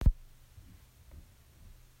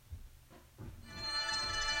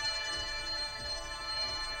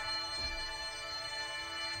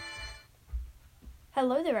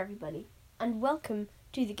Hello there, everybody, and welcome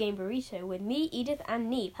to the Game Burrito with me, Edith, and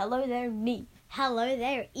Neve. Hello there, Neve. Hello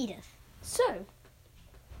there, Edith. So,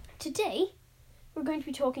 today, we're going to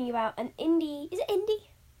be talking about an indie... Is it indie?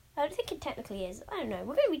 I don't think it technically is. I don't know.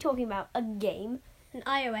 We're going to be talking about a game. An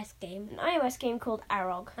iOS game. An iOS game called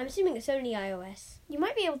Arrog. I'm assuming it's only iOS. You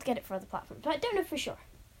might be able to get it for other platforms, but I don't know for sure.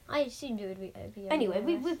 I assumed it would be Anyway,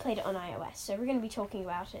 iOS. we played it on iOS, so we're going to be talking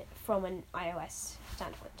about it from an iOS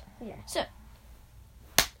standpoint. Yeah. So,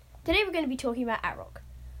 today we're going to be talking about Arrog.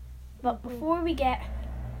 But before we get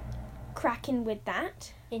cracking with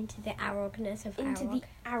that... Into the Arrogness of Into Arrog.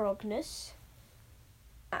 the Arrogness.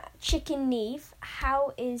 Chicken Neve,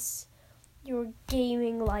 how is your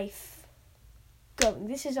gaming life going?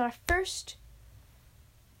 This is our first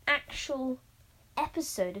actual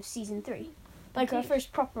episode of Season 3. Like our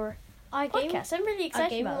first proper podcast. I'm really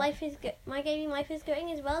excited about it. My gaming life is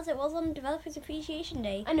going as well as it was on Developers Appreciation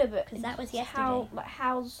Day. I know, but... Because that was yesterday.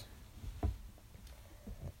 How's...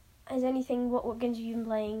 Has anything... What games have you been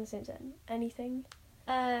playing since then? Anything?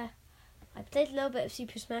 I played a little bit of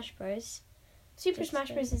Super Smash Bros. Super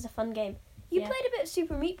Smash Bros. Is a fun game. You played a bit of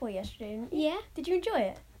Super Meat Boy yesterday, didn't you? Yeah. Did you enjoy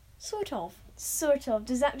it? Sort of. Sort of.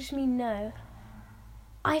 Does that just mean no?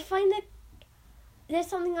 I find that there's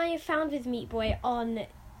something I have found with Meat Boy and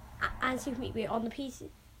Super Meat Boy on the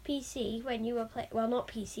PC when you were playing. Well, not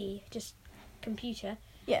PC, just computer.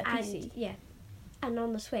 Yeah, and, PC. Yeah, and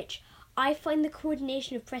on the Switch. I find the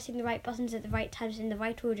coordination of pressing the right buttons at the right times in the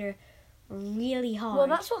right order really hard. Well,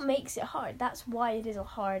 that's what makes it hard. That's why it is a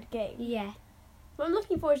hard game. Yeah. But I'm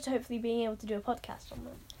looking forward to hopefully being able to do a podcast on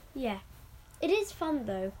that. Yeah. It is fun,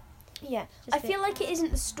 though. Yeah. I feel like it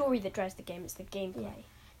isn't the story that drives the game, it's the gameplay. Yeah.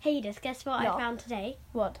 Hey, Edith, guess what I found today?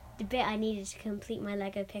 What? The bit I needed to complete my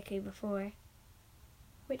Lego Piku before.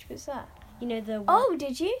 Which was that? You know, the... Oh,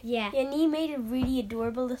 did you? Yeah. Yeah, and you made a really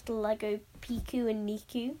adorable little Lego Piku and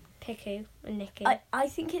Niku. Piku and Niku. I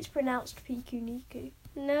think it's pronounced Piku Niku.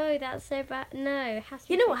 No, that's so bad. No, it has to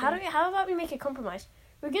be You know what? Piku. How about we make a compromise?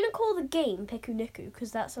 We're going to call the game Piku Niku,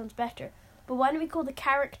 because that sounds better. But why don't we call the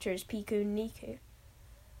characters Piku and Niku?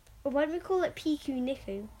 Or why don't we call it Piku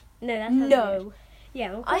Niku? No, that sounds weird.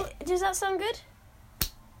 Yeah, we'll call it... Does that sound good?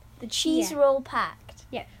 The cheese roll pact.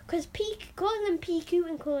 Yeah, because calling them Piku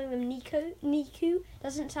and calling them Niku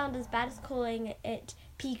doesn't sound as bad as calling it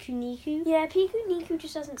Piku Niku. Yeah, Piku Niku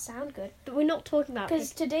just doesn't sound good. But we're not talking about...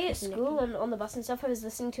 Because today at school, on the bus and stuff, I was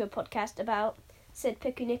listening to a podcast about said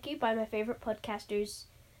Piku Niku by my favourite podcasters,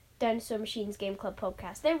 Dinosaur Machines Game Club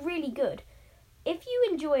podcast. They're really good. If you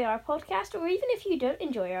enjoy our podcast, or even if you don't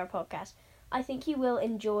enjoy our podcast, I think you will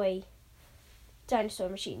enjoy Dinosaur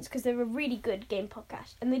Machines, because they're a really good game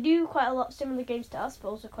podcast. And they do quite a lot of similar games to us, but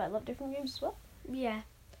also quite a lot of different games as well. Yeah.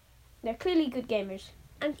 They're clearly good gamers.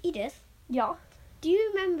 And Edith? Yeah? Do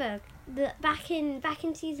you remember that back in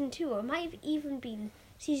Season 2, or it might have even been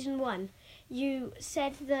Season 1, you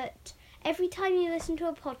said that every time you listen to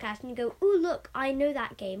a podcast and you go, ooh, look, I know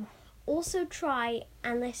that game, also try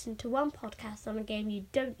and listen to one podcast on a game you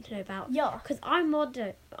don't know about. Yeah. Because our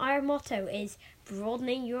motto is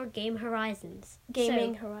broadening your game horizons.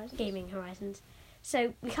 Gaming horizons.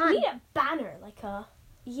 So we We can't... need a banner, like a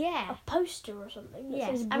Yeah. poster or something that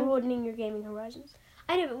Yes, says broadening your gaming horizons.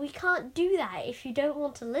 I know, but we can't do that if you don't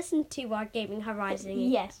want to listen to our gaming horizon.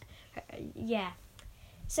 Yes. Yeah.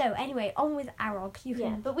 So, anyway, on with Arrog.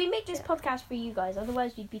 But we make this podcast for you guys,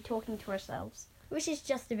 otherwise we'd be talking to ourselves. Which is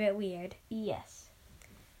just a bit weird. Yes.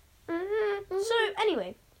 So,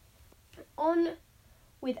 anyway, on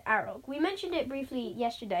with Arrog. We mentioned it briefly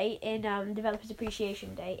yesterday in Developers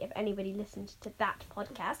Appreciation Day, if anybody listened to that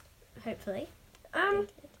podcast. Hopefully.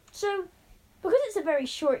 So, because it's a very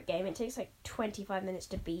short game, it takes like 25 minutes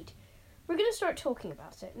to beat, we're going to start talking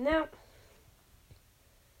about it. Now,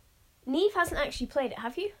 Neve hasn't actually played it,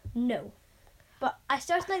 have you? No. But I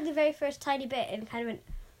started like the very first tiny bit and kind of went,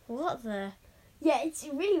 what the... Yeah, it's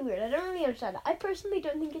really weird. I don't really understand it. I personally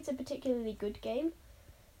don't think it's a particularly good game.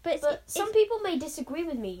 But some people may disagree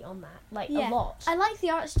with me on that, a lot. I like the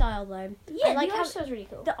art style, though. Yeah, the art style's really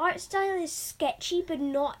cool. The art style is sketchy, but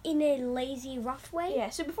not in a lazy, rough way. Yeah,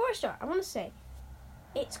 so before I start, I want to say,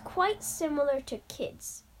 it's quite similar to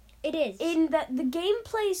Kids. It is. In that the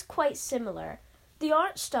gameplay is quite similar. The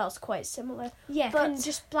art style's quite similar. Yeah, but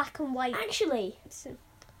just black and white. Actually,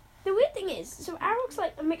 the weird thing is, so Arrog's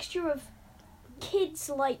like a mixture of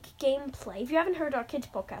kids-like gameplay. If you haven't heard our kids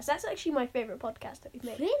podcast, that's actually my favourite podcast that we've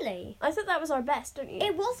made. Really? I thought that was our best, don't you?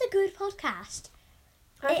 It was a good podcast.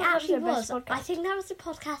 It actually was. I think that was the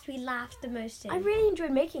podcast we laughed the most in. I really enjoyed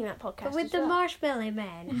making that podcast. But with the Marshmallow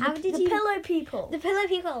Men. How did the you... Pillow People. The Pillow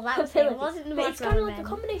People, that was Pillow it. It wasn't the But it's Marshmallow kind of like Men. a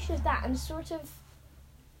combination of that and sort of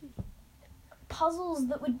puzzles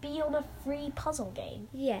that would be on a free puzzle game.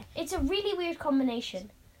 Yeah. It's a really weird combination.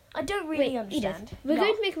 I don't really understand. Edith, we're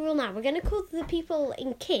going to make a rule now. We're going to call the people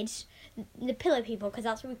in Kids the Pillow People, because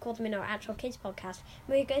that's what we call them in our actual Kids podcast.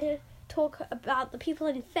 We're going to talk about the people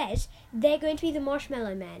in Fez. They're going to be the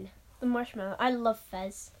Marshmallow Men. The Marshmallow. I love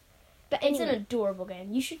Fez. But It's anyway, an adorable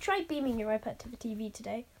game. You should try beaming your iPad to the TV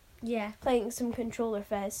today. yeah. Playing some controller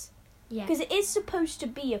Fez. Yeah. Because it is supposed to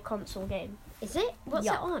be a console game. Is it? What's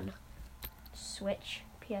it on? Switch.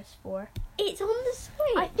 PS4. It's on the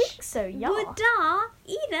Switch. I think so, yeah. Well, duh.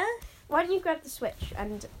 Edith. Why don't you grab the Switch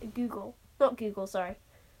and Google? Not Google, sorry.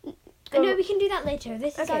 No, we can do that later.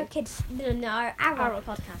 This is Okay. our Kids... No, our Arrog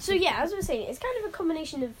podcast. So yeah, as I was saying, it's kind of a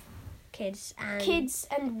combination of Kids and... kids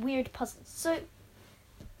and weird puzzles. So,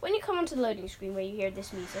 when you come onto the loading screen where you hear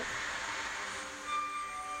this music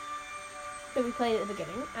that we played at the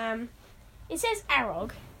beginning, it says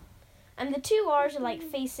Arrog, and the two R's are like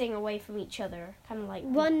facing away from each other, kind of like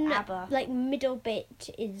One, ABBA. like, middle bit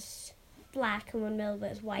is black and one middle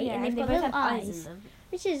bit is white, Yeah, and they've got both little have eyes, in them.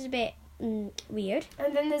 which is a bit weird.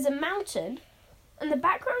 And then there's a mountain, and the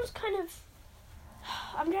background's kind of...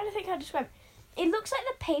 I'm trying to think how to describe it. It looks like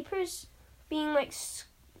the paper's being like...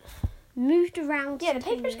 Moved around. Yeah, the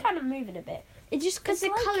paper's kind of moving a bit. It's just because the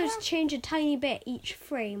It's like colours change a tiny bit each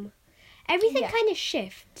frame. Everything Yeah. kind of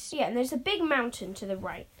shifts. Yeah, and there's a big mountain to the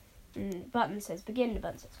right. Button says begin, the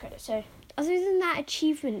button says credit. So, Other than that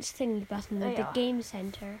achievements thing button with the Yeah. game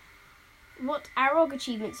centre. what Arrog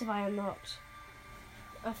achievements have I unlocked?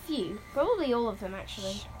 A few. Probably all of them,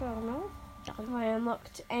 actually. Well, no. Have I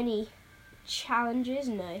unlocked any challenges?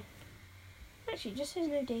 No. Actually, it just says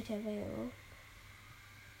no data available.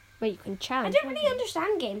 Well, you can I challenge. don't really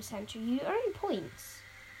understand Game Center. You earn points.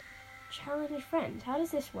 Challenge friend. How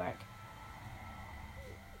does this work?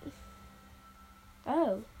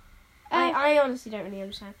 Oh. I honestly don't really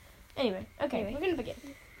understand. Anyway, okay, Anyway. we're going to begin.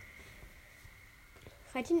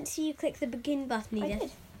 I didn't see you click the begin button, I Edith.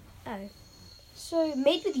 did. Oh. So,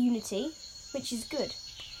 made with Unity, which is good.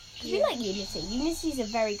 'Cause we Yeah. like Unity. Unity's a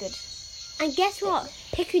very good. And guess what?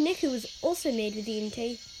 Pikuniku was also made with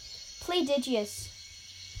Unity. Playdigious.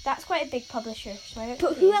 That's quite a big publisher, so I don't But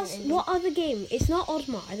think who it else? is indie. What other game? It's not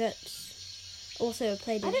Oddmar that's also a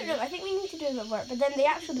Playdigious. I don't know. I think we need to do a bit of work. But then the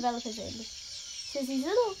actual developers are indie. So there's these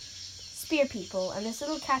little spear people and this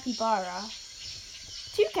little capybara.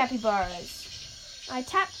 Two capybaras. I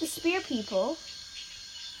tapped the spear people,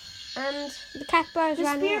 and The capybaras the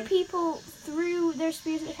ran spear away. people threw their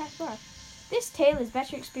spears at the capybara. This tale is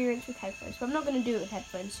better experienced with headphones, but I'm not going to do it with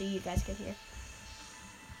headphones so you guys can hear.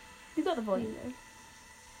 We've got the volume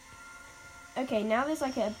though. Okay, now there's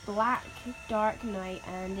like a black, dark night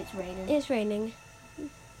and it's raining. It's raining.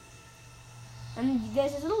 And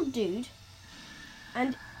there's this little dude,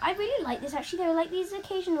 and I really like this actually. There are like these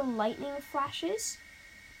occasional lightning flashes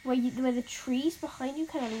where the trees behind you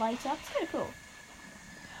kind of light up. It's kind of cool.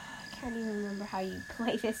 I can't even remember how you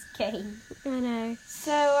play this game. I know.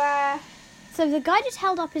 So, So the guy just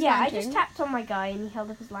held up his yeah, lantern. I just tapped on my guy and he held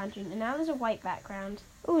up his lantern, and now there's a white background.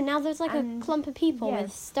 Oh, now there's like And- a clump of people yeah.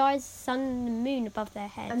 with stars, sun, and the moon above their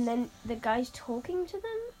heads. And then the guy's talking to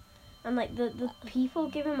them, and like the people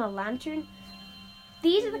give him a lantern.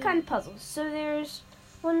 These are the kind of puzzles. So there's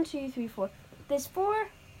 1, 2, 3, 4. There's 4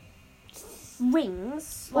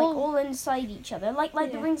 rings, like Well- all inside each other, like the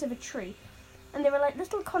Yeah. rings of a tree. And there were like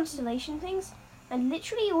little constellation things, and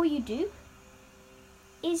literally all you do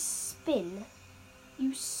is spin.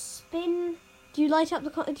 You spin. Do you light up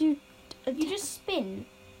the You just spin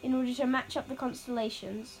in order to match up the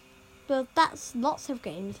constellations. Well, that's lots of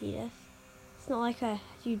games, Edith. It's not like a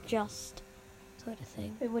you just sort of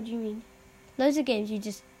thing. Wait, what do you mean? Loads of games you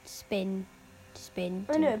just spin.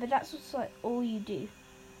 I know, but that's what's like all you do.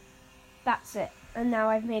 That's it. And now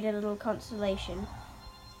I've made a little constellation.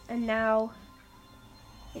 And now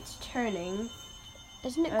it's turning.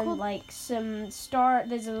 Isn't it And called? like some star,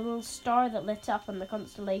 there's a little star that lit up on the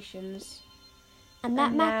constellations. And that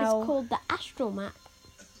and map now- is called the Astral Map.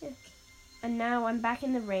 And now I'm back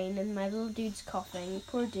in the rain and my little dude's coughing.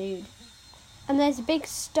 Poor dude. And there's a big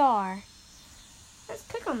star. Let's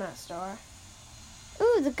click on that star.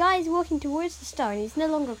 Ooh, the guy's walking towards the star and he's no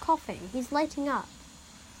longer coughing. He's lighting up.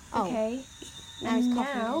 Oh, Okay. now he's And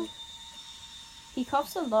coughing now again. he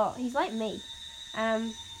coughs a lot. He's like me. How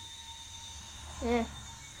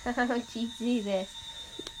do you do this?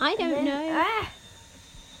 I And don't then- know.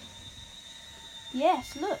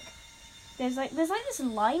 Yes, look. There's like this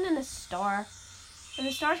line and a star. And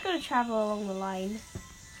the star's got to travel along the line.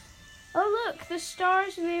 Oh look, the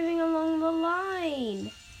star's moving along the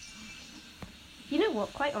line. You know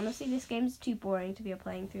what? Quite honestly, this game's too boring to be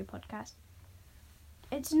playing through a podcast.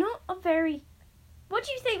 It's not a very What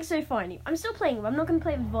do you think so far? I'm still playing it, but I'm not going to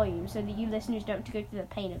play it with volume so that you listeners don't have to go through the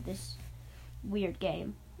pain of this weird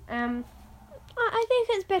game. I think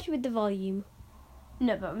it's better with the volume.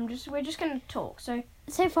 No, but we're just going to talk. So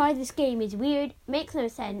far, this game is weird, makes no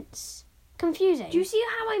sense, confusing. do you see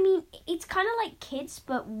how I mean? It's kind of like Kids,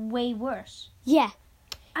 but way worse. Yeah.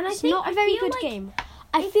 And It's not a very good game.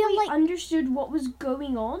 I feel we like understood what was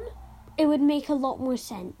going on, it would make a lot more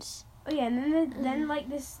sense. oh yeah, and then like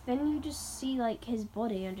this, then you just see like his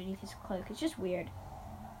body underneath his cloak. It's just weird.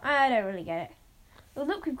 I don't really get it. Oh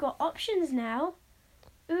look, we've got options now.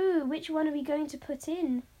 Ooh, which one are we going to put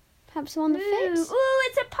in? Perhaps the one that fits. Ooh,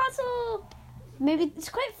 it's a puzzle. Maybe It's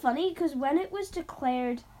quite funny because when it was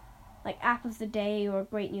declared like app of the day or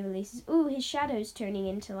great new releases, ooh, his shadow's turning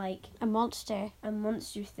into like a monster. a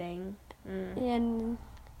monster thing. And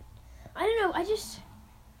I don't know.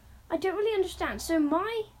 I don't really understand. So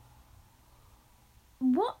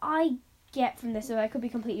what I get from this, so I could be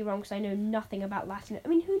completely wrong because I know nothing about Latin. I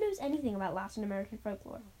mean, who knows anything about Latin American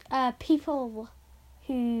folklore? people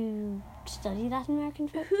who study Latin American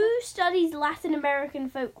folklore. Who studies Latin American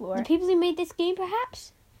folklore? The people who made this game,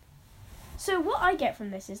 perhaps? So what I get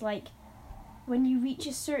from this is like, when you reach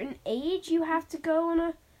a certain age, you have to go on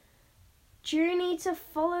a journey to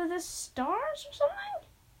follow the stars or something?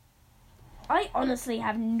 I honestly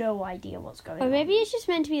have no idea what's going on. Or maybe it's just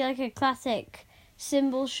meant to be like a classic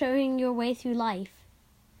symbol showing your way through life.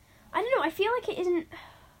 I don't know, I feel like it isn't...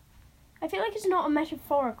 I feel like it's not a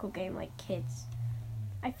metaphorical game like Kids.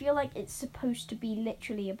 I feel like it's supposed to be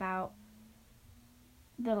literally about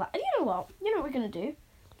the... You know what we're going to do?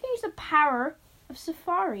 We're going to use the power of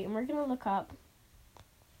Safari and we're going to look up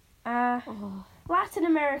Latin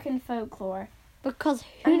American folklore. Because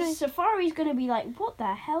who And knows? Safari's going to be like, what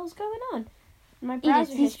the hell's going on? And my Edith,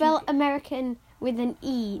 browser you history... spell American with an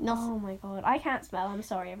E, not... Oh my god, I can't spell. I'm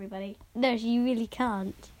sorry, everybody. No, you really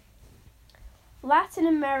can't. Latin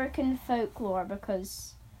American folklore,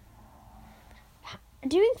 because...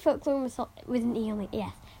 Doing folklore with an E on the...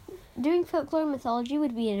 Yes. Doing folklore mythology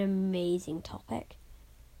would be an amazing topic.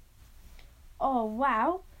 Oh,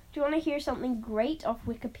 wow. Do you want to hear something great off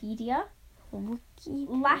Wikipedia?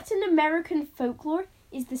 Latin American folklore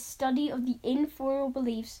is the study of the informal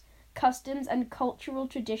beliefs, customs, and cultural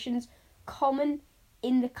traditions common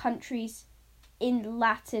in the countries in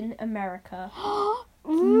Latin America.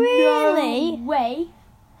 Really? No way.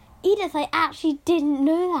 Edith, I actually didn't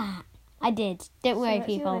know that. I did. Don't worry, let's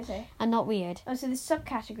see what people. they say. I'm not weird. Oh, so there's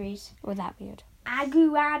subcategories. Or that weird.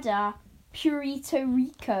 Aguada, Puerto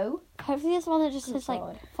Rico. Hopefully there's one that just Good says,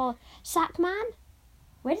 God. for Sackman?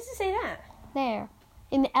 Where does it say that? There.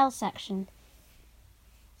 In the L section.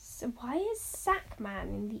 So why is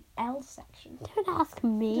Sackman in the L section? Don't ask It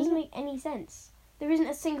me. doesn't make any sense. There isn't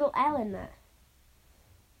a single L in there.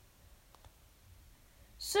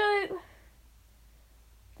 So,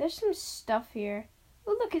 there's some stuff here.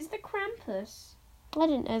 Oh look, it's the Krampus. I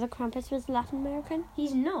didn't know the Krampus was Latin American.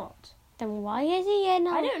 He's not. Then why is he in...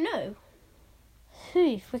 I don't know.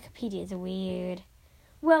 Wikipedia is weird.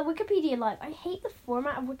 Well, Wikipedia Live. I hate the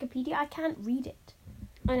format of Wikipedia. I can't read it.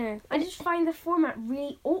 I know. I just find the format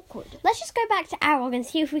really awkward. Let's just go back to Arrog and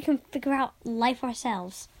see if we can figure out life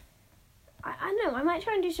ourselves. I know. I might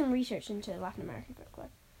try and do some research into Latin American folklore.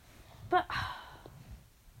 But...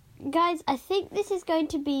 Guys, I think this is going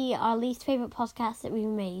to be our least favourite podcast that we've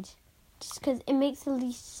made. Just because it makes the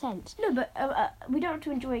least sense. No, but we don't have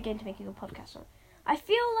to enjoy a game to make a good podcast on. I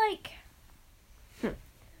feel like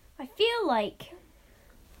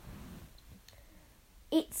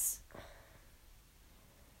it's...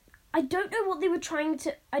 I don't know what they were trying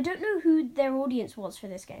to... I don't know who their audience was for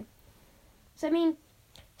this game. So, I mean...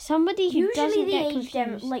 Somebody who doesn't get age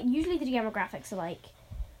confused. usually the demographics are like,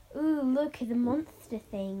 ooh, look, the monster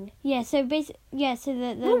thing. Yeah, so basically... Yeah, so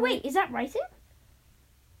Oh, wait, is that writing?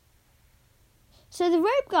 So the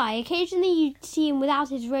robe guy, occasionally you see him without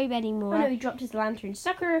his robe anymore. Oh, no, he dropped his lantern.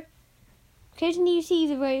 Sucker. Occasionally you see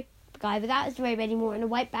the robe guy without his robe anymore. In a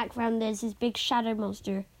white background, there's this big shadow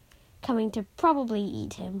monster coming to probably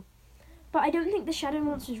eat him. But I don't think the shadow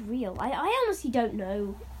monster's real. I honestly don't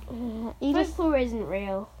know. Edith, Folklore isn't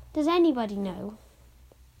real. does anybody know?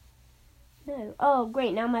 No. Oh,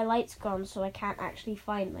 great. Now my light's gone, so I can't actually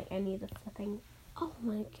find, like, any of the flipping... Oh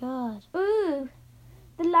my god. Ooh.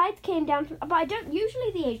 The light came down from... But I don't...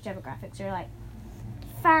 Usually the age demographics are, like,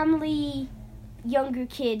 family, younger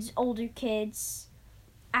kids, older kids,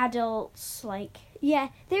 adults, like... Yeah,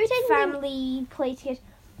 there is family play together.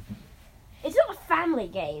 It's not a family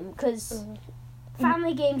game, because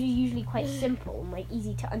family games are usually quite simple and, like,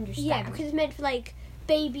 easy to understand. Yeah, because it's meant for, like,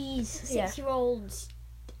 babies, Yeah. 6-year-olds,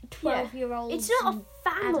 12-year-olds. It's not a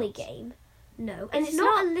family adults. game. No, And it's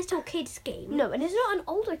not a little kid's game. No, and it's not an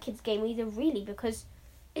older kids game either, really, because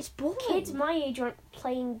It's boring. kids my age aren't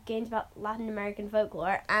playing games about Latin American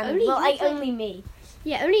folklore, and Only only me.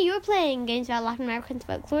 Yeah, only you're playing games about Latin American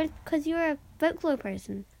folklore because you're a folklore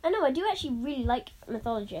person. I know, I do actually really like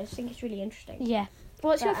mythology. I just think it's really interesting. Yeah.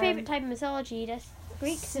 What's your But, favourite type of mythology, Edith?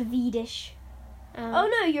 Greek, Swedish. Um, Oh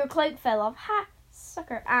no, your cloak fell off. Ha,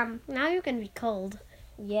 sucker. Now you're going to be cold.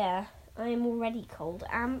 Yeah, I am already cold.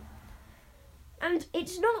 And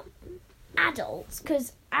it's not adults,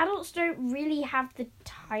 because adults don't really have the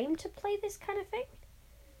time to play this kind of thing.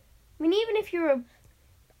 I mean, even if you're a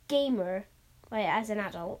gamer, like as an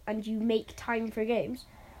adult, and you make time for games,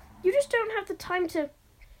 you just don't have the time to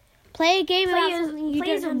Play a game play about as, something you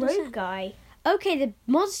play as don't a rogue understand. guy. Okay, the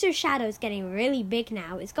monster shadow is getting really big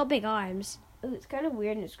now. It's got big arms. Oh, it's kind of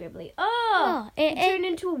weird and scribbly. Oh, it turned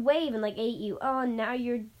into a wave and ate you. Oh, now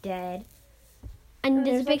you're dead. And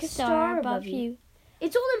there's a there's big star above you.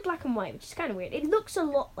 It's all in black and white, which is kind of weird. It looks a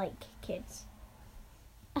lot like kids.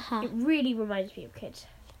 Uh-huh. It really reminds me of kids.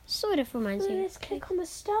 Sort of reminds me. Let's click on the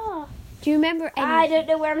star. Do you remember any? I don't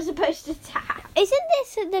know where I'm supposed to tap. Isn't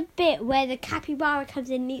this the bit where the capybara comes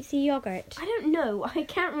in and eats the yogurt? I don't know. I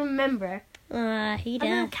can't remember. He I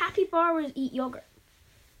know does. capybaras eat yogurt.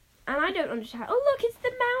 And I don't understand. Oh, look, it's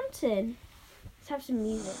the mountain. Let's have some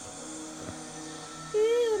music. Ooh,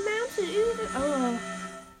 a mountain. Oh,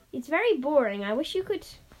 it's very boring. I wish you could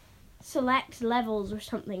select levels or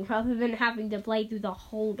something rather than having to play through the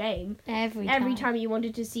whole game Every time you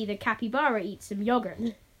wanted to see the capybara eat some yogurt.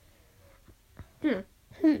 I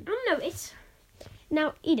don't know. It's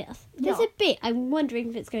Now, Edith, there's Yeah. a bit I'm wondering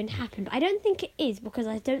if it's going to happen, but I don't think it is because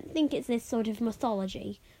I don't think it's this sort of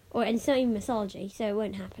mythology. And it's not even mythology, so it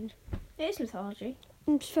won't happen. it is mythology.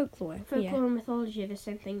 It's folklore. Folklore and mythology are the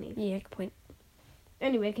same thing, Neve. Yeah, good point.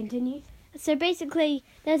 Anyway, continue. So basically,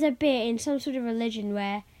 there's a bit in some sort of religion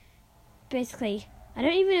where, basically, I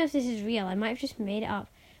don't even know if this is real. I might have just made it up.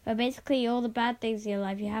 But basically, all the bad things in your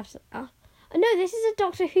life, you have to... Oh no, this is a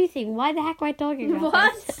Doctor Who thing. Why the heck am I talking about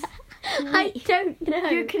What? this? I don't know.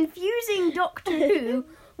 You're confusing Doctor Who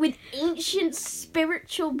with ancient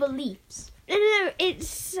spiritual beliefs. No,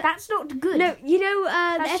 it's... That's not good. No, you know the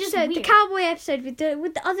That's just episode, the weird. cowboy episode with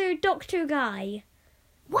the other doctor guy.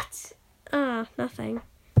 What? Nothing.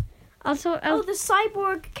 I'll talk. Oh, the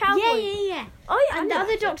cyborg cowboy. Yeah. Oh, yeah. And the I know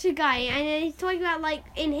other that. doctor guy, and he's talking about like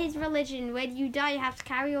in his religion, when you die, you have to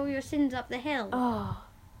carry all your sins up the hill. Oh,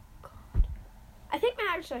 God. I think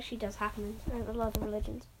that actually does happen in a lot of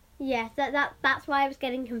religions. Yeah, that's why I was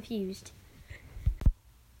getting confused.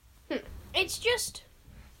 It's just,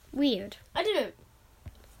 Weird. I don't know.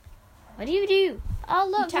 What do you do? Oh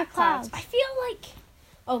You look, the tap clouds. I feel like,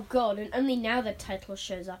 oh God, and only now the title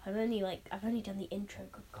shows up. I've only done the intro.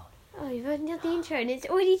 Good God. Oh, you've only done the intro, and it's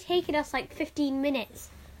already taken us like 15 minutes.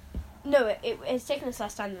 No, it's taken us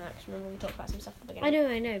less time than that. Because remember we talked about some stuff at the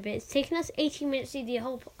beginning. I know, but it's taken us 18 minutes to do the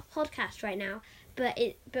whole podcast right now. But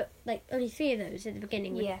like only 3 of those at the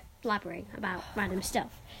beginning. With Yeah. blabbering about random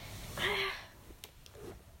stuff.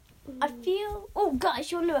 I feel. Oh,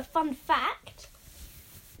 guys, you want to know a fun fact?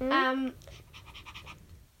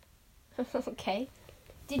 Okay.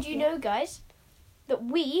 Did you know, guys, that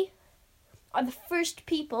we are the first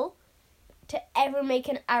people to ever make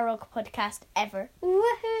an Arrog podcast ever?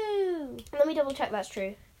 Woohoo! Let me double check that's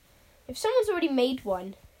true. If someone's already made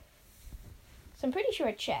one, so I'm pretty sure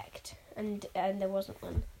I checked, and there wasn't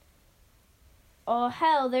one. Oh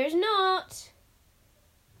hell, there's not.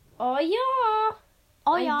 Oh yeah.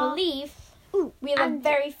 Oh, I yeah. believe Ooh, we are the and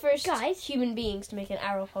very first guys- human beings to make an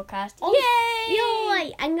Arrow podcast. Oh, Yay!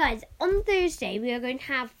 Yay! And guys, on Thursday we are going to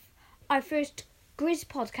have our first Grizz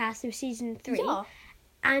podcast of season 3. Yeah.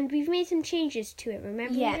 And we've made some changes to it,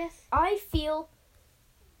 remember Yeah. this? I feel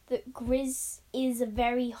that Grizz is a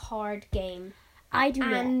very hard game. I do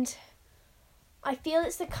not. And I feel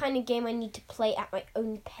it's the kind of game I need to play at my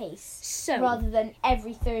own pace. So, rather than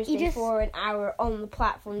every Thursday Edith- for an hour on the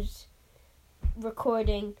platforms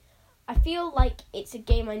recording. I feel like it's a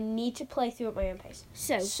game I need to play through at my own pace.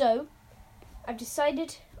 So, I've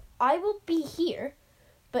decided I will be here,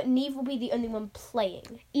 but Neve will be the only one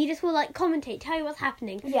playing. Edith will like commentate, tell you what's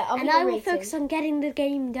happening. Yeah, I'll and be I will narrating. focus on getting the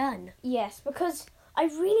game done. Yes, because I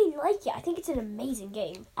really like it. I think it's an amazing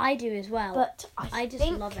game. I do as well. But I just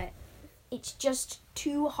think love it. it's just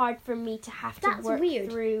too hard for me to have to That's work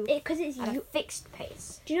weird. through Because it's at a you. fixed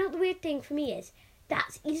pace. Do you know what the weird thing for me is?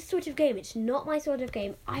 That's Edith's sort of game. It's not my sort of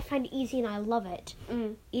game. I find it easy and I love it.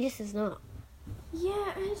 Edith is not.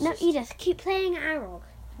 Yeah, No, Edith, keep playing Arrog.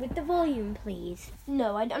 with the volume, please.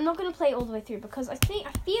 No, I'm not going to play it all the way through because I feel...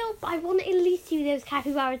 I want to at least see those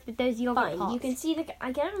capybaras with those yogurt Fine, pots. you can see the...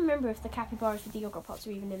 I can't remember if the capybaras with the yogurt pots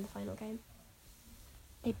are even in the final game.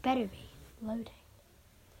 They better be. Loading.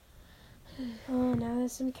 Oh, now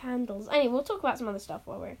there's some candles. Anyway, we'll talk about some other stuff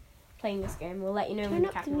while we're playing this game. We'll let you know when the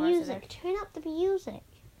capybaras are there. Turn up the music.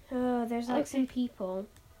 Oh, there's like some people.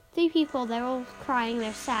 3 people, they're all crying,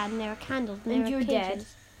 they're sad, and there are candles, and there are you're cages. dead.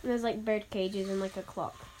 And there's like bird cages and like a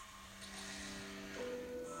clock.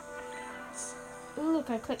 Oh, look,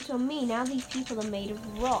 I clicked on me. Now these people are made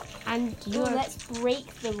of rock. And let's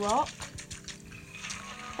break the rock.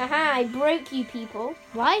 Haha, I broke you people.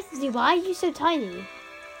 Why are you so tiny?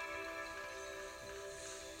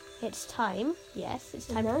 It's time. Yes, it's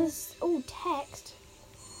time. Oh, text.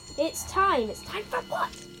 It's time. It's time for what?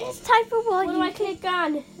 It's time for what? What do I click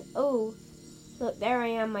on? Oh, look, there I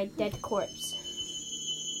am, my dead corpse.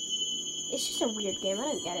 It's just a weird game. I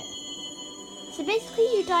don't get it. So basically,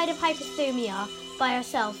 you died of hypothermia by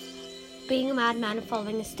yourself, being a madman and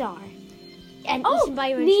following a star. And eaten by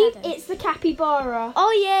your own shadow. It's the capybara.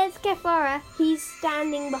 Oh yeah, it's capybara. He's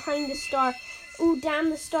standing behind the star. Oh, damn,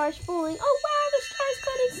 the star's falling. Oh, wow, the star's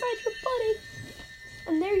got inside your body.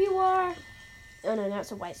 And there you are. Oh, no,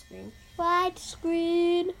 it's a white screen. White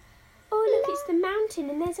screen. Oh, look, it's the mountain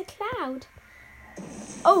and there's a cloud.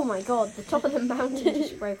 Oh, my God, the top of the mountain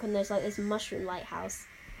just broke and there's like this mushroom lighthouse.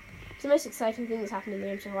 It's the most exciting thing that's happened in the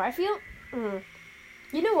game so far. I feel...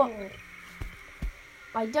 You know what?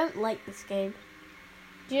 I don't like this game.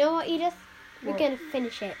 Do you know what, Edith? What? We're going to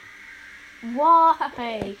finish it.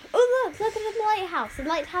 Why? Oh, look at the lighthouse. The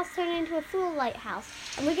lighthouse turned into a full lighthouse.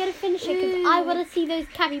 And we're going to finish it because I want to see those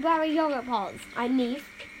capybara yogurt pots. Neve,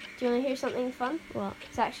 do you want to hear something fun? What?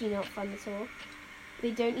 It's actually not fun at all. They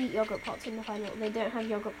don't eat yogurt pots in the final. They don't have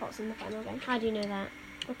yogurt pots in the final game. How do you know that?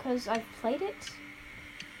 Because I've played it.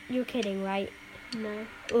 You're kidding, right? No.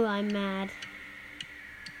 Oh, I'm mad.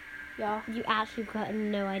 Yeah. You actually got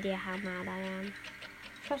no idea how mad I am.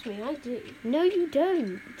 Trust me, I do. No, you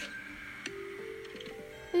don't.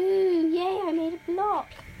 Ooh, yay, I made a block.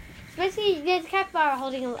 Basically, there's a capybara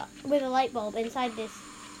holding with a light bulb inside this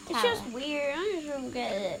tower. It's just weird. I just don't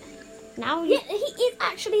get it. Now Yeah, he is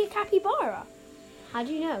actually a capybara. How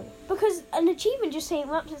do you know? Because an achievement just came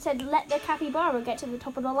up and said, let the capybara get to the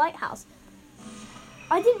top of the lighthouse.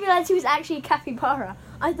 I didn't realise he was actually a capybara.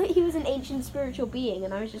 I thought he was an ancient spiritual being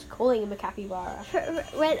and I was just calling him a capybara.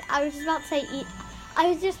 When I was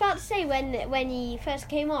just about to say when he first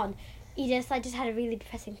came on, I just had a really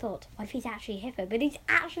depressing thought. What if he's actually a hippo? But he's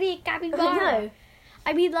actually a capybara. No.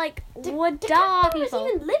 I mean, like, what Do dog capybaras people?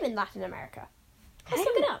 even live in Latin America? Let's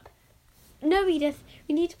look it up. No, Edith.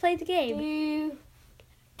 We need to play the game.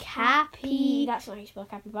 That's not how you spell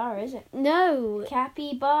capybara, is it? No.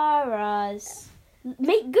 Capybaras.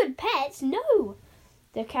 Make good pets? No.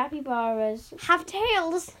 The capybaras Have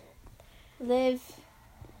tails. live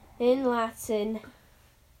in Latin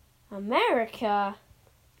America.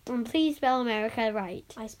 And please spell America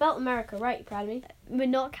right. I spelt America right, you proud of me? We're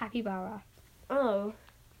not capybara. Oh.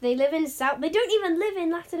 They live in South... They don't even live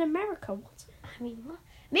in Latin America. What? I mean, what?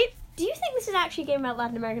 Maybe, do you think this is actually a game about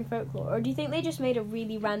Latin American folklore? Or do you think they just made a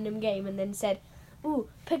really random game and then said, ooh,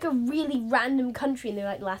 pick a really random country, and they're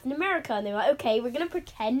like, Latin America. And they're like, okay, we're going to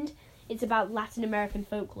pretend it's about Latin American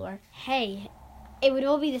folklore. Hey, it would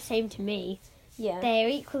all be the same to me. Yeah. They're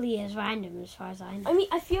equally as random as far as I know. I mean,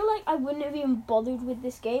 I feel like I wouldn't have even bothered with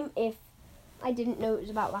this game if I didn't know it was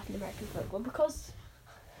about Latin American folklore, because,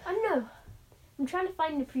 I don't know, I'm trying to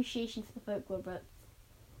find an appreciation for the folklore, but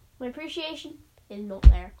my appreciation is not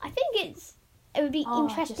there. I think it would be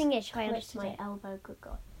interesting-ish if I understood my it. elbow, good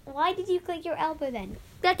God. Why did you click your elbow then?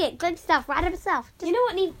 Click it, click stuff, random stuff. You know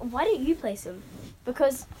what, Neve? Why don't you play some?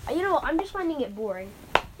 Because, you know what, I'm just finding it boring.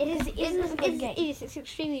 It's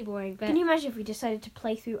extremely boring. But Can you imagine if we decided to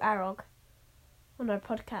play through Arrog on our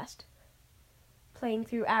podcast? Playing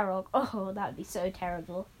through Arrog. Oh, that would be so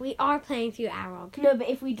terrible. we are playing through Arrog. No, but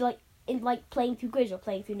if we'd like playing through Grizz or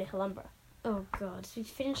playing through Nihilumbra. Oh God, we'd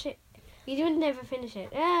finish it. You would never finish it.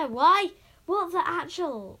 Why? What's the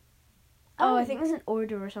actual? Oh, I think there's an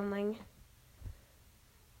order or something.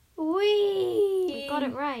 We got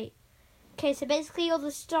it right. Okay, so basically all the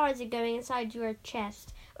stars are going inside your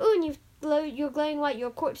chest. Oh, and you're glowing white. Your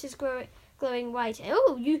corpse is glowing white.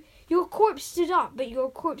 Oh, your corpse stood up, but your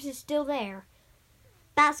corpse is still there.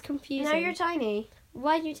 That's confusing. Now you're tiny.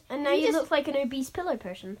 Why do you? And now you look like an obese pillow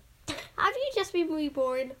person. Have you just been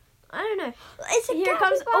reborn? I don't know. It's a Here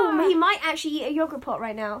comes. Oh, he might actually eat a yogurt pot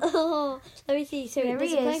right now. Oh, let me see. So There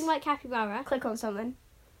there's he a is. glowing white capybara. Click on something.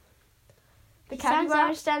 The He stands capybara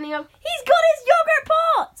up. is standing up. He's got his yogurt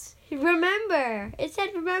pot! Remember. It said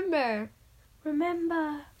remember.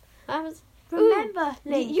 Remember. I was... Remember,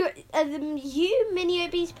 Link. You Mini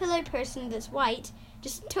Obese pillow person that's white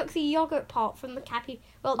just took the yogurt pot from the cappy.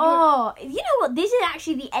 Well, you know what? This is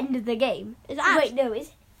actually the end of the game. Wait, no,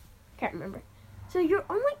 can't remember. So you're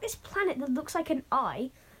on like this planet that looks like an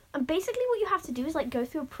eye, and basically what you have to do is like go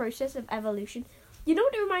through a process of evolution. You know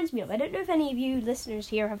what it reminds me of? I don't know if any of you listeners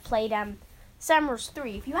here have played Samurus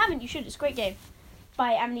 3. If you haven't, you should. It's a great game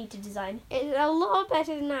by Amnesia Design. It's a lot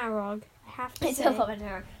better than Arrog. I have to say. It's a lot better than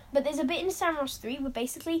Arrog. But there's a bit in Samurus 3 where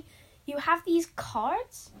basically you have these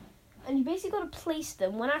cards, and you basically got to place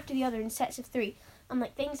them one after the other in sets of 3, and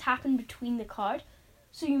like things happen between the card.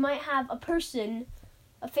 So you might have a person,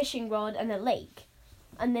 a fishing rod, and a lake,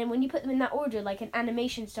 and then when you put them in that order, like an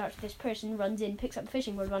animation starts. This person runs in, picks up the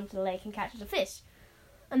fishing rod, runs to the lake, and catches a fish.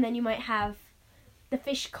 And then you might have the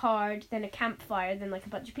fish card, then a campfire, then like a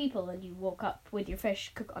bunch of people, and you walk up with your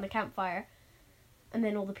fish, cook on a campfire, and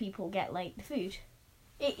then all the people get like the food.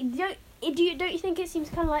 Don't you think it seems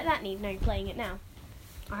kind of like that, Neve, now you're playing it now?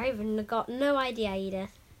 I've got no idea,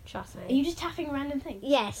 Edith. Trust me. Are you just tapping random things?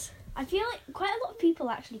 Yes. I feel like quite a lot of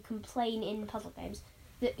people actually complain in puzzle games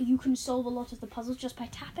that you can solve a lot of the puzzles just by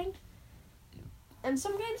tapping. And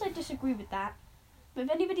some games I disagree with that. But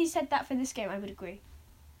if anybody said that for this game, I would agree.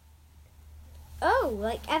 Oh,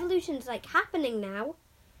 like evolution's like happening now.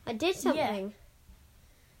 I did something.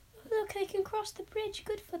 Yeah. Look, they can cross the bridge.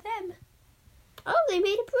 Good for them. Oh, they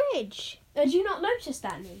made a bridge. Did you not notice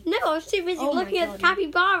that, Neve? No, I was too busy looking at the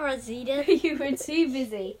capybaras, Edith. You were too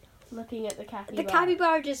busy looking at the capybara. The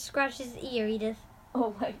capybara just scratched his ear, Edith.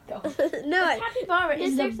 Oh my god. No, the capybara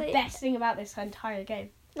is the seriously. best thing about this entire game.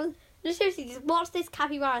 No, seriously, just watch this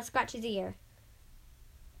capybara scratch his ear.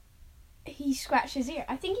 He scratched his ear.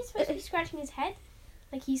 I think he's supposed to be scratching his head.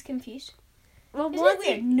 Like he's confused. Well, Isn't it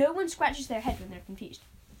weird? No one scratches their head when they're confused.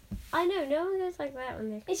 I know, no one goes like that when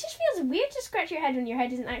they're... It just feels weird to scratch your head when your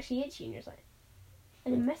head isn't actually itchy and you're like...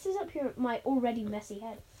 And it messes up my already messy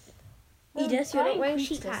head. Edith, you're not wearing Creeps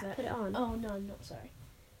sheep does hat. that. Put it on. Oh, no, I'm not sorry.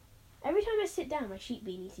 Every time I sit down, my sheep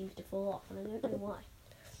beanie seems to fall off, and I don't know why.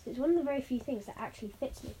 It's one of the very few things that actually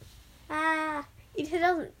fits me. Edith, it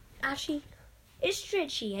doesn't actually... It's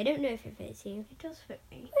stretchy. I don't know if it fits you. It does fit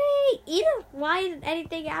me. Wait, Edith, why isn't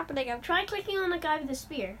anything happening? Try clicking on the guy with the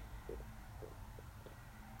spear.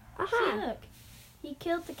 Aha. See, look. He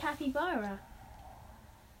killed the capybara.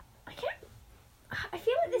 I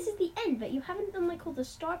feel like this is the end, but you haven't done like all the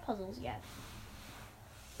star puzzles yet.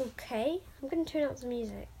 Okay, I'm going to turn up the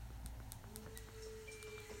music.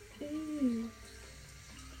 The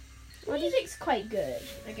music's quite good,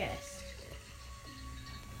 I guess.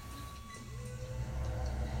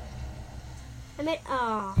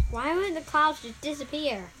 Why won't the clouds just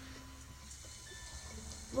disappear?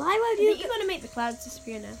 Why won't You you... gotta make the clouds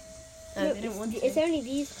disappear now. No, they don't want to. It's only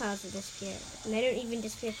these clouds that disappear, and they don't even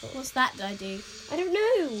disappear for... What's that I do? I don't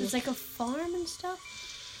know. There's like a farm and stuff.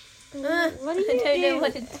 What do you I don't know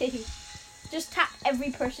what to do. Just tap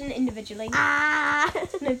every person individually.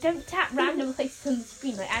 No, don't tap random places on the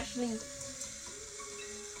screen. Like actually,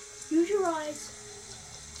 use your eyes,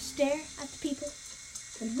 stare at the people,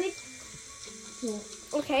 and with your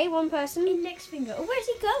Okay, one person. index finger. Oh, where's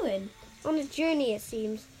he going? On a journey, it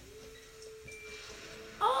seems.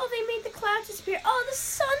 Oh, they made the clouds disappear. Oh, the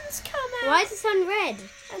sun's come out. Why is the sun red?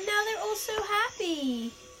 And now they're all so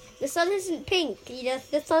happy. The sun isn't pink,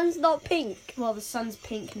 Edith. The sun's not pink. Well, the sun's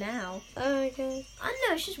pink now. Oh, okay. I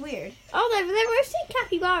know, it's just weird. Oh, they're roasting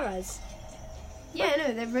capybaras. Yeah,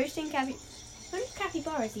 no, they're roasting When is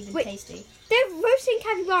capybaras even tasty? They're roasting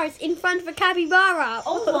capybaras in front of a capybara.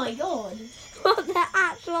 Oh my god.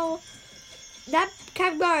 Well, that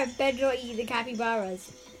capybara better not eat the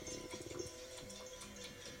capybaras.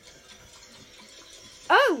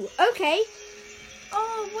 Oh, okay.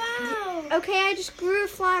 Oh, wow. Okay, I just grew a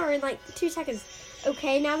flower in like 2 seconds.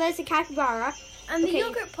 Okay, now there's a capybara. And the Okay.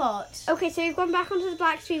 yogurt pot. Okay, so you've gone back onto the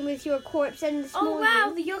black screen with your corpse and the small... Oh,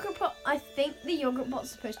 wow, the yogurt pot. I think the yogurt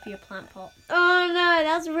pot's supposed to be a plant pot. Oh no,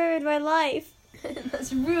 that's ruined my life.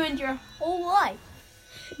 That's ruined your whole life.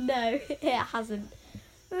 No, it hasn't.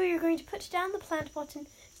 Oh, you're going to put down the plant pot and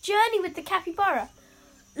journey with the capybara.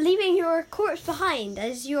 Leaving your corpse behind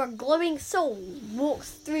as your glowing soul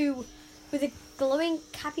walks through with a glowing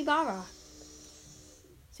capybara.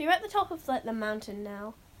 So you're at the top of like the mountain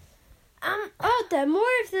now. Oh, the more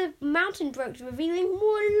of the mountain broke, revealing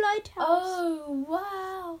more lighthouse. Oh,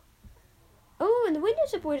 wow. Oh, and the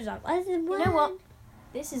windows are boarded up. You know what?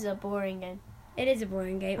 This is a boring game. It is a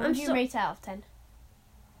boring game. What would you rate it out of 10?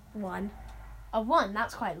 1. A 1?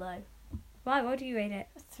 That's quite low. Why? What do you rate it?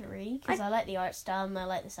 A 3, because I like the art style and I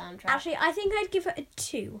like the soundtrack. Actually, I think I'd give it a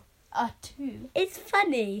 2. a 2. It's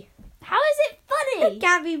funny. How is it funny?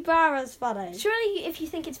 Capybara's funny. Surely, if you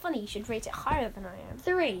think it's funny, you should rate it higher than I am.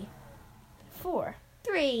 3. 4.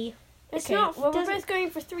 3. It's Okay, not. well, we're both going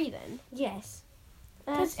for 3 then. Yes.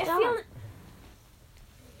 Because I feel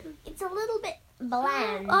it's a little bit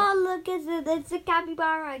bland. Oh, look, it's a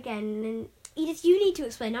capybara again. And Edith, you need to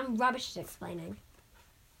explain. I'm rubbish at explaining.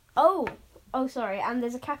 Oh, sorry. And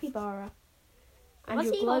there's a capybara. And What's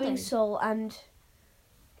your he glowing holding? soul, and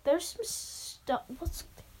there's some stuff. What's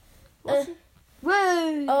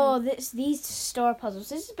Whoa! Oh, these star puzzles.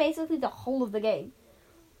 This is basically the whole of the game.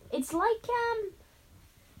 It's like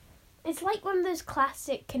one of those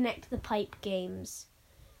classic connect the pipe games.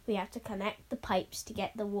 We have to connect the pipes to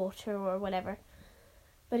get the water or whatever.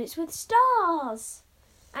 But it's with stars,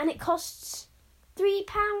 and it costs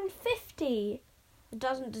 £3.50. It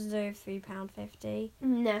doesn't deserve £3.50.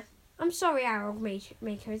 No. I'm sorry, Arrog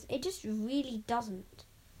makers. It just really doesn't.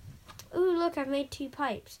 Ooh, look, I've made 2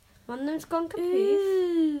 pipes. One of them's gone kapoof.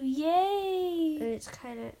 Ooh, yay! And it's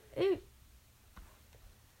kind of... Ooh.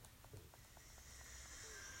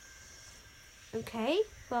 Okay,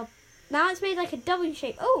 well, now it's made like a W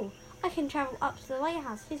shape. Oh, I can travel up to the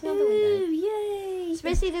lighthouse. Here's another window. Yay! So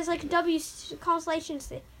basically there's like a W constellation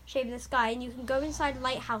shape in the sky, and you can go inside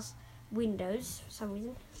lighthouse windows for some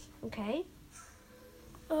reason. Okay.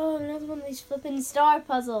 Oh, another one of these flipping star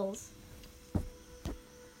puzzles.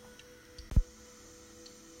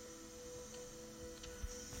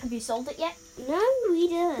 Have you solved it yet? No, we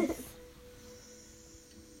don't.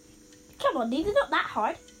 Come on, these are not that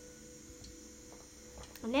hard.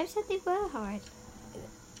 I never said they were hard.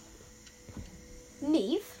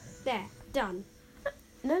 Neve? There, done.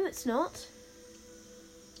 No, it's not.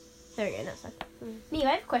 There we go, that's fine. Mm. Neve, I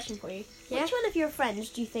have a question for you. Yeah? Which one of your friends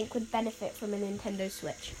do you think would benefit from a Nintendo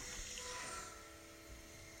Switch?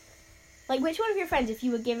 Like, which one of your friends, if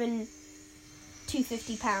you were given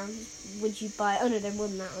 £250, would you buy... Oh, no, they're more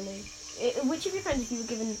than that, aren't they? Which of your friends, if you were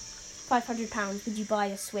given £500, would you buy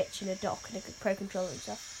a Switch and a dock and a Pro Controller and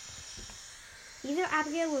stuff? Either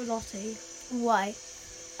Abigail or Lottie. Why?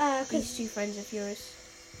 Because These 2 friends of yours.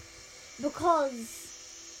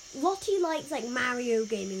 Lottie likes like Mario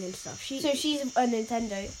gaming and stuff. So she's a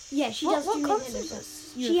Nintendo. Yeah, she What does do Nintendo consoles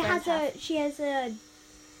stuff. does your friend have? She has a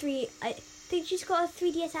 3. I think she's got a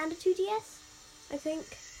 3DS and a 2DS. I think.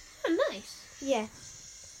 Oh, nice. Yeah.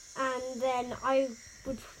 And then I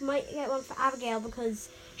might get one for Abigail because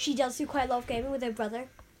she does do quite a lot of gaming with her brother.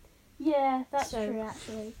 Yeah, that's So- true,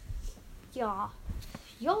 actually. Yeah.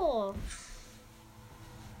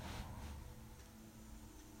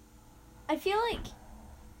 I feel like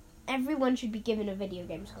everyone should be given a video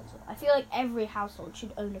games console. I feel like every household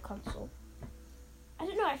should own a console. I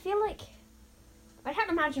don't know, I feel like... I can't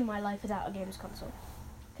imagine my life without a games console.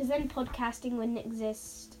 Because then podcasting wouldn't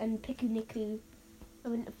exist, and Piku Niku, I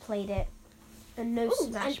wouldn't have played it. And no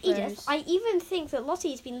Smash and Bros. Edith, I even think that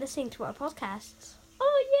Lottie's been listening to our podcasts.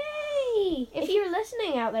 Oh, yay! If you're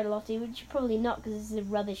listening out there, Lottie, which you're probably not because this is a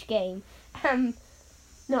rubbish game,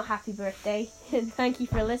 not happy birthday. Thank you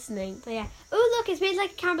for listening. So yeah. Oh look, it's made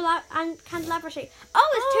like a candelabra shape. Oh,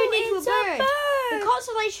 it's turned into a bird. The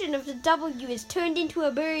constellation of the W is turned into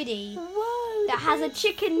a birdie Whoa! that has a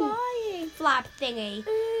chicken flying. flap thingy.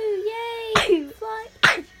 Ooh, yay! Fly.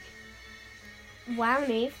 Wow,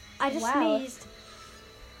 Neve. I just Wow. sneezed.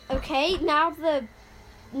 Okay, now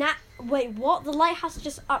wait, what? The lighthouse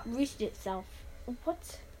just uprooted itself.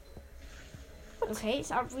 What? Okay,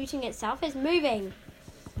 it's uprooting itself. It's moving.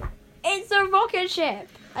 It's a rocket ship,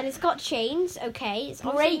 and it's got chains. Okay, it's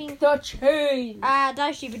Break the chain!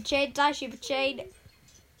 die stupid chain, die stupid chain.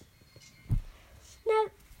 No,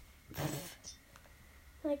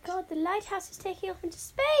 My God, the lighthouse is taking off into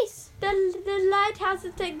space! the lighthouse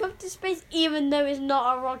is taking up to space, even though it's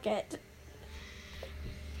not a rocket.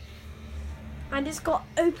 And it's got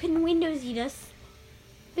open windows, Edith.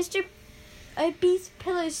 Mr. Obese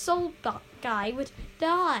Pillow Soul guy would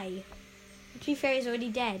die. To be fair, he's already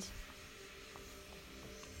dead.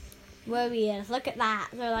 Whoa, Edith, look at that.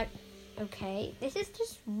 They're like, okay, this is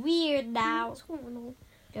just weird now. What's going on?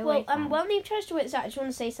 Go Well, away, Fran. while Neve tries to work this out, I just want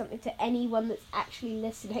to say something to anyone that's actually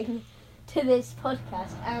listening to this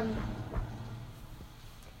podcast.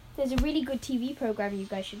 There's a really good TV program you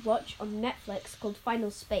guys should watch on Netflix called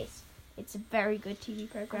Final Space. It's a very good TV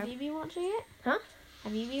program. Have you been watching it? Huh?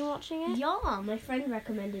 Have you been watching it? Yeah, my friend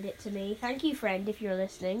recommended it to me. Thank you, friend, if you're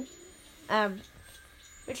listening.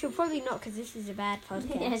 Which you're probably not, because this is a bad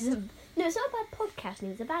podcast. Yes, no, it's not a bad podcast,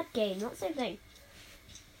 it's a bad game, not the same thing.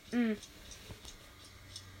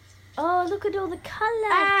 Oh, look at all the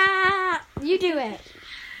colours. Ah! You do it.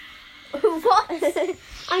 What?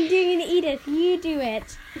 I'm doing an Edith. You do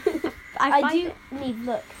it. I do need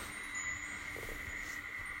look.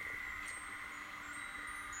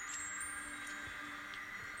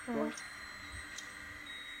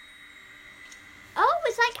 Oh,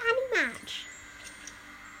 it's like Annie Match.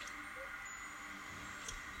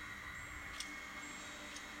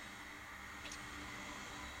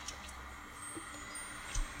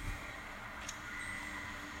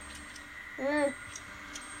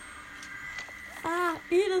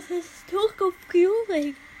 Edith is talk of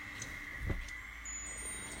fueling.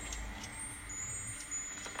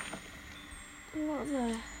 What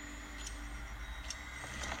the?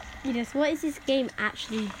 Edith, what is this game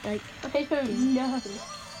actually like? I don't know.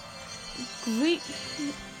 Group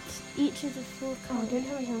each of the four Oh, cards. don't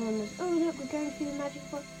tell me someone was. Oh, look, we're going through the magic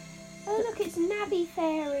forest. Oh, look, it's Navi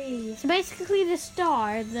Fairy. So basically, the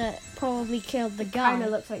star that probably killed the guy. Kind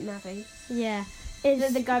of looks like Navi. Yeah.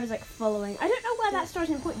 The guy was like following. I don't know why that star's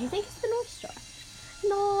important. Do you think it's the North Star?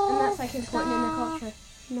 No. And that's like important in the culture.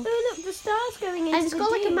 No. Oh, look, the star's going into And it's the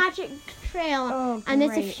got like a dig. magic trail, Oh, and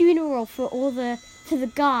there's a great. funeral for the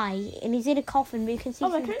guy, and he's in a coffin, but you can see Oh,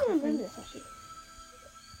 I through the can't remember coffin. this actually.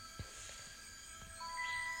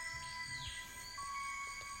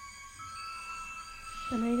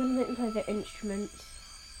 I know them didn't play their instruments.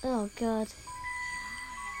 Oh god.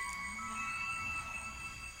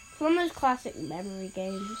 It's one of those classic memory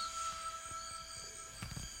games.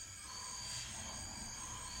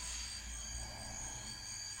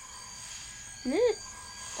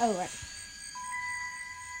 Oh, right.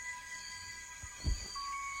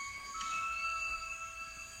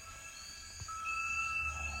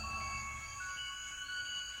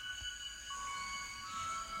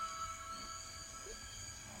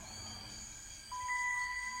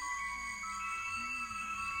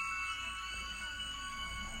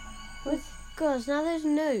 Gosh, now there's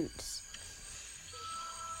notes.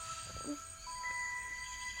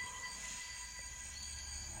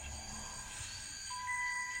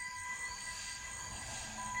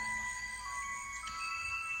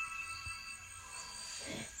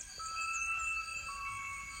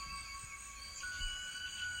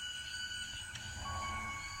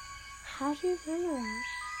 How do you remember that?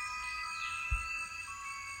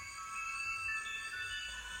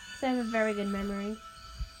 So I have a very good memory.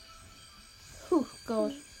 Oh,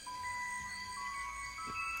 God.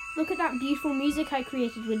 Look at that beautiful music I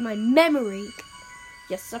created with my memory.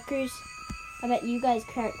 You suckers. I bet you guys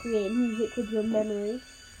can't create music with your memory.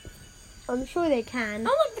 I'm sure they can.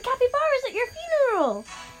 Oh, look, the capybara's at your funeral.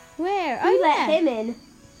 Where? You Oh, let yeah. him in.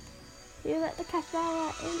 You let the capybara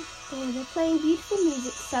in. Oh, they're playing beautiful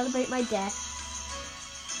music to celebrate my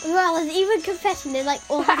death. Well, there's even confetti. They're like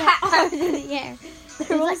all their arms in the air.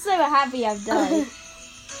 They're all so happy I've died.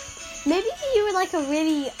 Maybe you were like a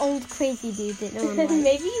really old crazy dude that no one liked.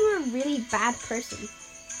 Maybe you were a really bad person.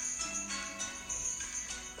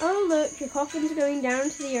 Oh, look, your coffin's going down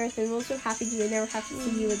to the earth, and we're so happy to never have to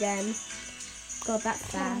see you again. God, that's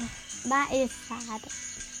sad. That is sad.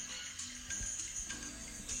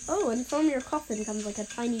 Oh, and from your coffin comes like a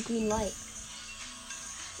tiny green light.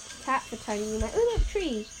 Tap the tiny green light. Oh, look,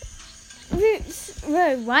 trees. Roots.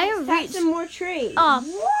 Whoa, why are Tap roots? some more trees. Oh,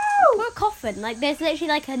 whoa! poor coffin. Like, there's literally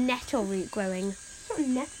like a nettle root growing. It's not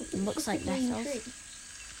nettles. It looks It's like a green nettles. tree.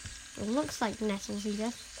 It looks like nettles,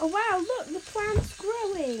 Edith. Oh, wow, look, the plant's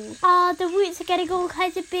growing. Oh, the roots are getting all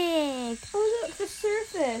kinds of big. Oh, look, the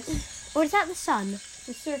surface. Or is that the sun?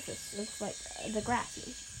 The surface looks like the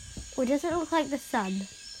grass. Or does it look like the sun?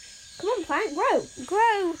 Come on, plant, grow.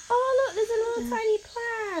 Grow. Oh, look, there's a little tiny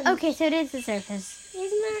plant. Okay, so it is the surface.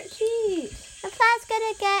 Isn't that cute? The plant's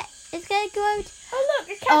it's gonna grow. Oh, look,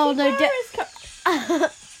 a Oh, no,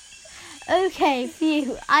 capybara's Okay,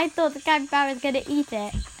 phew. I thought the capybara was gonna eat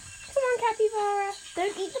it. Come on, capybara.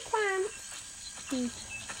 Don't eat the plant.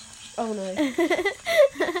 Oh,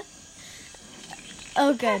 no.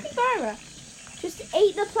 Oh, good. Capybara just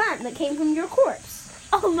ate the plant that came from your corpse.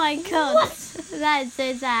 Oh my god. What? That is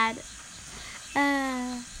so sad.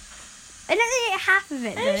 I don't think it half of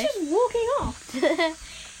it, And it's though. just walking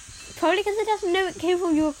off. Probably because it doesn't know it came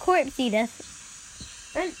from your corpse, Edith.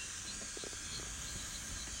 And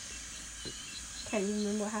can't even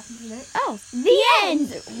remember what happened next. Oh, The end.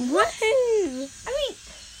 Woohoo! I mean,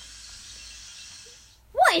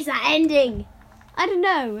 what is that ending? I don't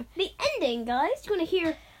know. The ending, guys. Do you want to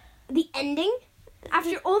hear the ending?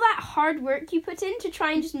 After all that hard work you put in to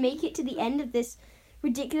try and just make it to the end of this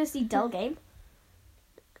ridiculously dull game,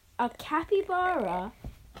 a capybara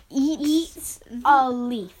eats a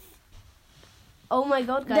leaf. Oh my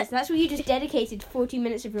god, guys, that's what you just dedicated 40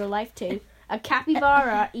 minutes of your life to. A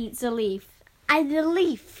capybara eats a leaf. and the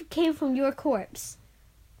leaf came from your corpse.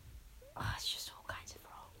 Oh, it's just all kinds of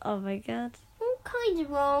wrong. Oh my god. All kinds of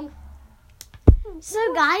wrong. So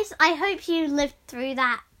guys, I hope you lived through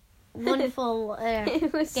that wonderful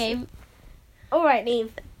game. Alright,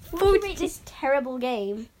 Neve. What would you 40 rate this terrible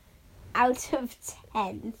game out of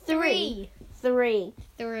 10? 3. 3.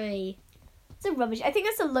 3. It's a rubbish. I think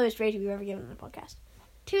that's the lowest rating we've ever given on the podcast.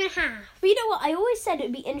 2.5. But you know what? I always said it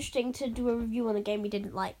would be interesting to do a review on a game we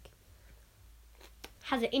didn't like.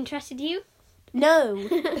 Has it interested you? No.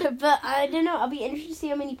 But I don't know. I'll be interested to see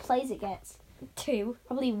how many plays it gets. 2.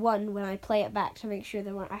 Probably 1 when I play it back to make sure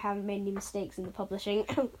that I haven't made any mistakes in the publishing.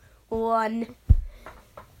 1.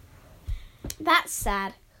 That's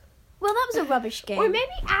sad. Well, that was a rubbish game. Or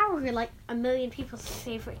maybe Arrog, like a million people's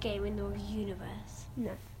favourite game in the universe.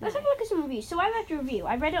 No. Let's have a look at some reviews. So I left a review.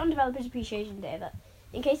 I read it on Developers Appreciation Day, but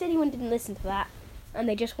in case anyone didn't listen to that and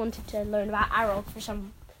they just wanted to learn about Arrog for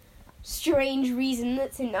some strange reason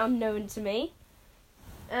that's unknown to me,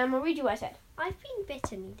 I'll read you what I said. I've been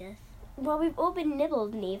bitten, Edith. Well, we've all been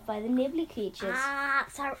nibbled, Neve, by the nibbly creatures. Ah,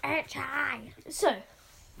 so itchy. So,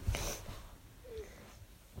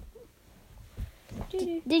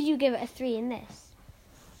 Did you give it a 3 in this?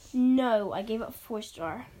 no, I gave it a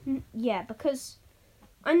 4-star. Yeah, because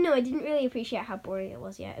I know I didn't really appreciate how boring it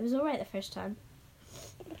was yet. It was alright the first time.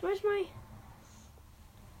 Where's my...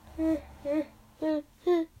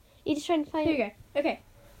 You just trying to find Here we go. Okay.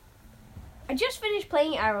 I just finished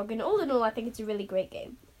playing Arrog, and all in all, I think it's a really great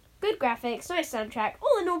game. Good graphics, nice soundtrack,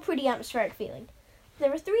 all in all, pretty atmospheric feeling.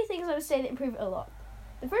 There are 3 things I would say that improve it a lot.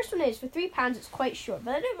 The first one is, for £3 it's quite short,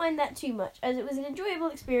 but I don't mind that too much, as it was an enjoyable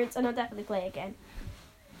experience, and I'll definitely play it again.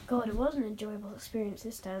 God, it was an enjoyable experience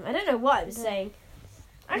this time. I don't know what I was saying.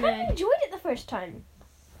 I kind of enjoyed it the first time.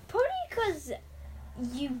 Probably because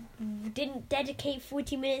you didn't dedicate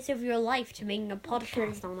 40 minutes of your life to making a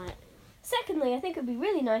podcast on it. Secondly, I think it would be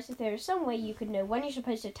really nice if there was some way you could know when you're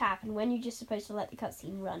supposed to tap and when you're just supposed to let the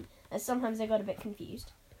cutscene run, as sometimes I got a bit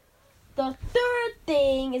confused. The third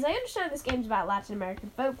thing is I understand this game's about Latin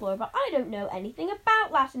American folklore, but I don't know anything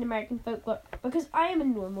about Latin American folklore because I am a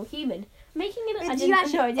normal human. Making it I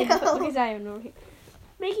didn't put because I am a normal human.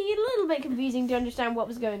 Making it a little bit confusing to understand what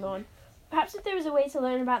was going on. Perhaps if there was a way to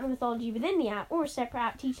learn about the mythology within the app, or a separate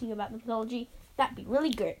app teaching about the mythology, that'd be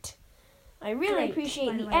really good. I really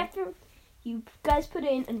appreciate the effort you guys put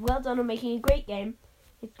in, and well done on making a great game.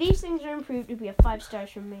 If these things are improved, it would be a 5 stars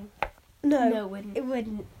from me. No, it wouldn't. It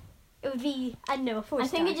wouldn't. It would be, I don't know, a 4 star. I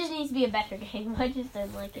think it just needs to be a better game. I just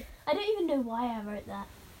don't like it. I don't even know why I wrote that.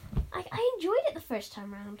 I enjoyed it the first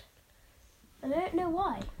time round. I don't know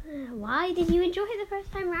why. Why did you enjoy it the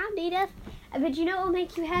first time round, Edith? But you know what will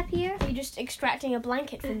make you happier? You're just extracting a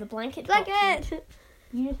blanket from the blanket. Blanket!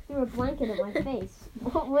 You just threw a blanket at my face.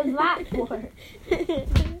 What was that for?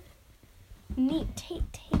 Neat.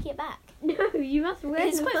 Take it back. No, you must wear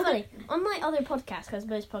It's quite funny. On my other podcast, because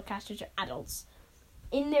most podcasters are adults,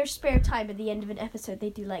 in their spare time at the end of an episode, they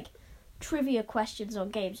do like trivia questions on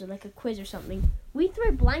games or like a quiz or something. We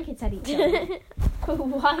throw blankets at each other.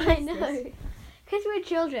 Why? I know. Because we're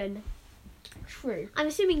children. True. I'm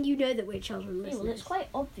assuming you know that we're children, Yeah, listeners. well, it's quite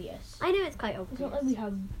obvious. I know it's quite obvious. It's not like we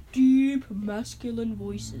have deep masculine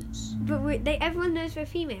voices. But everyone knows we're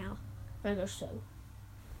female. I guess so.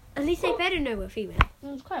 At least they better know we're female.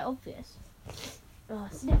 It's quite obvious. Oh,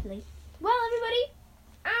 sniffly. Well, everybody,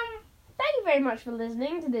 thank you very much for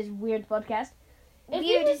listening to this weird podcast. If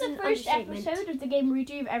Weird this is is the an first understatement. episode of the Game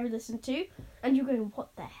Review you've ever listened to, and you're going,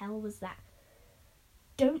 what the hell was that?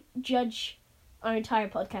 Don't judge our entire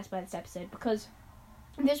podcast by this episode, because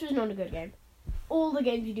this was not a good game. All the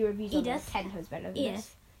games you do reviews on are 10 times better than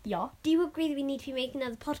this. Yeah. Do you agree that we need to be making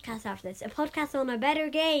another podcast after this? A podcast on a better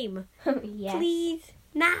game? Yes. Please.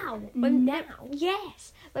 Now. Now?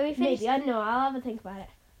 Yes. When we finish. Maybe. I don't know. I'll have a think about it.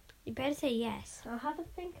 You better say yes. I'll have a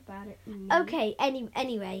think about it. Okay,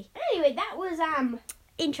 anyway. Anyway, that was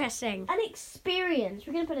Interesting. an experience.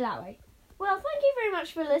 We're going to put it that way. Well, thank you very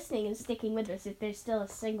much for listening and sticking with us if there's still a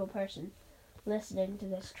single person listening to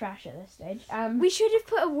this trash at this stage. We should have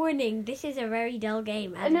put a warning. This is a very dull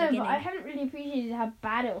game at the No, beginning. but I haven't really appreciated how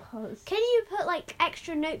bad it was. Can you put, like,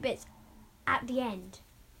 extra note bits at the end?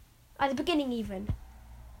 At the beginning, even.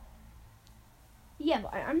 Yeah,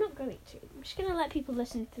 but I'm not going to. I'm just going to let people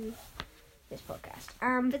listen through this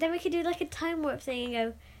podcast. But then we could do, like, a time warp thing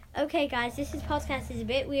and go, okay, guys, this podcast is a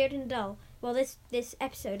bit weird and dull. Well, this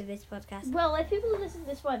episode of this podcast. Well, if people listen to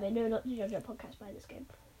this far, they know not to judge our podcast by this game.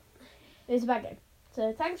 It's a bad game.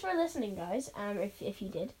 So thanks for listening, guys, if you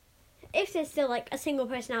did. If there's still, like, a single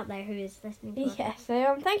person out there who is listening to Yeah,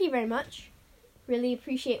 so thank you very much. Really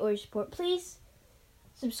appreciate all your support. Please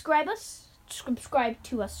subscribe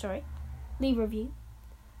to us, leave a review.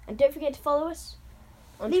 And don't forget to follow us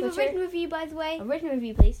on Leave Twitter. a written review, by the way. A written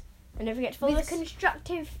review, please. And don't forget to follow With us.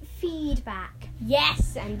 constructive feedback.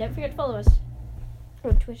 Yes! And don't forget to follow us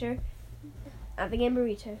on Twitter at The Game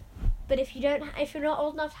Burrito. But if you're not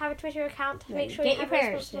old enough to have a Twitter account, No, make sure get you have your a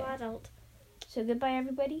parents responsible to. adult. So goodbye,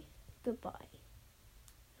 everybody. Goodbye.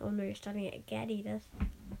 Oh no, you're starting it again, Edith.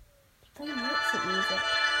 Playing exit music.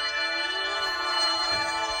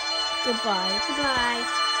 Goodbye.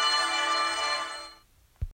 Goodbye.